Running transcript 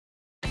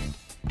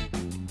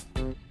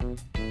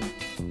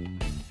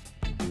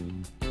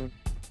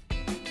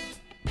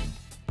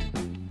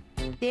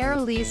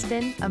Daryl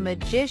Easton, a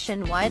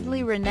magician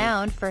widely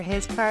renowned for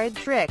his card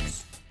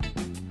tricks,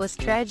 was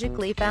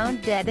tragically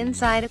found dead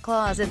inside a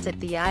closet at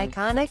the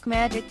iconic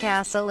Magic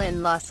Castle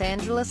in Los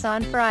Angeles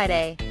on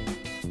Friday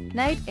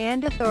night,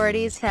 and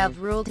authorities have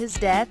ruled his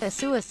death a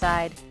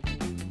suicide.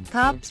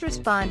 Cops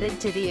responded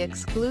to the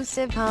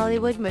exclusive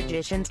Hollywood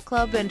Magicians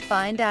Club and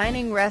fine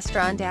dining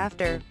restaurant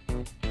after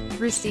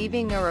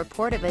receiving a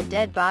report of a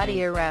dead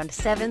body around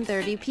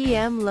 7:30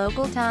 p.m.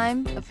 local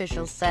time,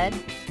 officials said.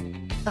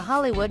 The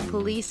Hollywood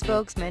police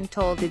spokesman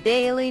told the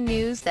Daily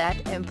News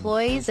that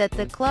employees at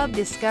the club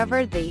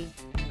discovered the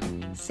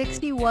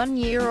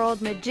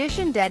 61-year-old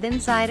magician dead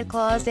inside a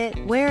closet,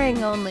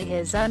 wearing only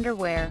his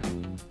underwear.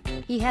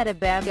 He had a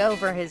bag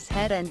over his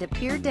head and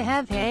appeared to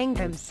have hanged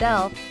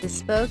himself, the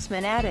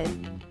spokesman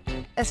added.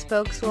 A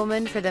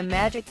spokeswoman for the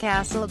Magic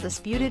Castle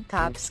disputed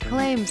cops'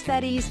 claims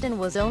that Easton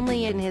was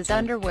only in his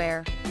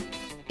underwear,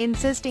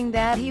 insisting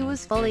that he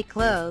was fully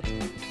clothed.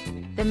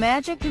 The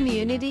magic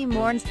community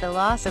mourns the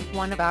loss of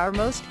one of our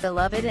most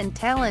beloved and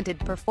talented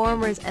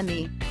performers, and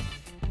the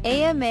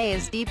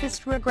AMA's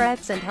deepest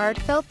regrets and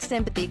heartfelt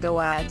sympathy go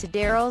out to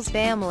Daryl's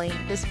family,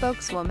 the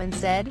spokeswoman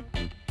said.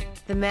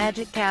 The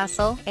Magic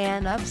Castle,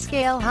 an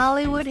upscale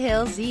Hollywood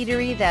Hills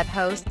eatery that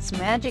hosts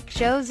magic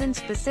shows and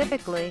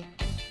specifically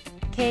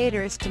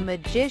caters to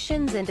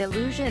magicians and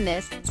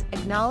illusionists,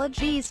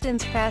 acknowledged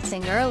Easton's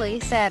passing early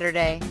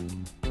Saturday.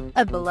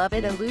 A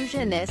beloved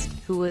illusionist,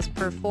 who was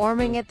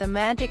performing at the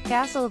Magic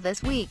Castle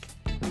this week,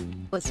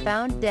 was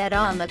found dead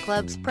on the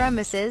club's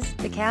premises.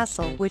 The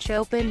castle, which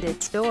opened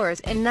its doors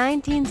in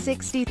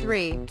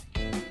 1963,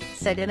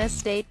 said in a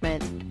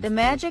statement, "The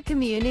magic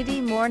community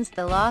mourns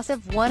the loss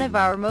of one of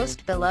our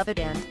most beloved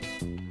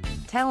and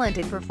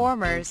talented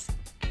performers."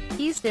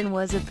 Easton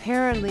was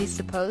apparently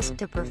supposed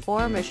to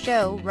perform a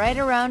show right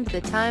around the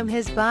time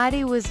his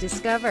body was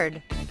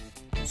discovered,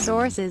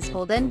 sources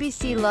told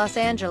NBC Los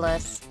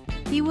Angeles.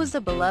 He was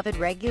a beloved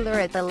regular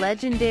at the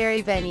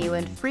legendary venue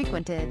and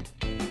frequented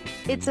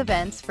its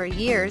events for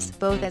years,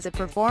 both as a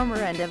performer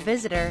and a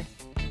visitor.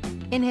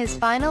 In his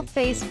final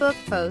Facebook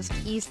post,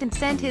 Easton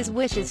sent his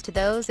wishes to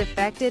those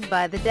affected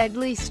by the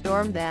deadly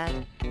storm that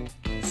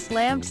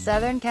slammed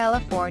Southern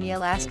California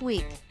last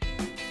week.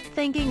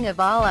 "Thinking of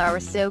all our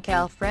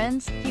SoCal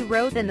friends," he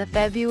wrote in the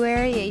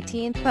February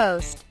 18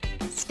 post.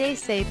 "Stay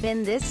safe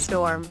in this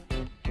storm.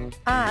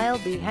 I'll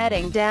be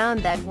heading down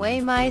that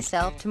way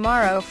myself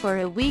tomorrow for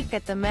a week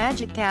at the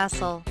Magic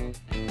Castle."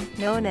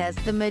 Known as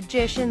the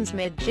magician's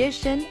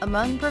magician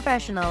among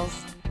professionals,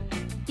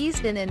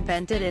 Easton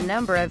invented a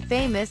number of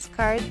famous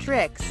card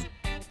tricks,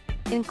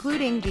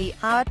 including the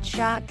Hot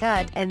Shot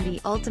Cut and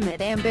the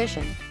Ultimate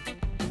Ambition.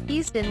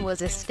 Easton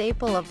was a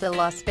staple of the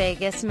Las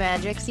Vegas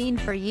magic scene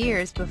for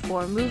years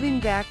before moving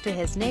back to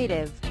his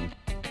native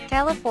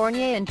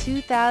California in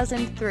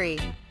 2003.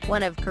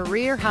 One of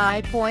career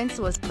high points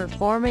was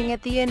performing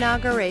at the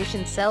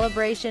inauguration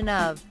celebration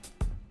of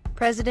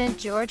President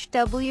George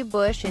W.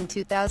 Bush in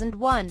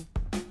 2001.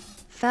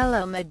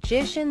 Fellow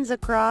magicians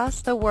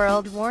across the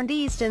world mourned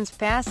Easton's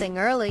passing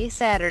early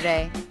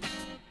Saturday,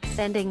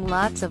 sending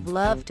lots of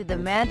love to the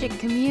magic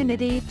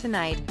community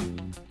tonight.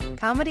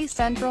 Comedy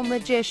Central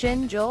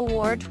magician Joel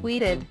Ward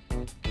tweeted,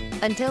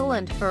 "Until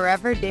and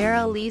forever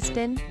Daryl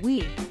Easton,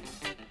 we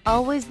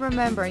always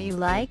remember you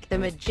like the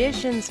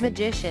magician's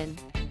magician."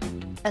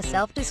 A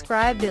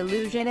self-described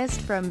illusionist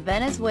from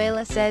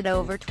Venezuela said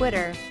over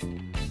Twitter.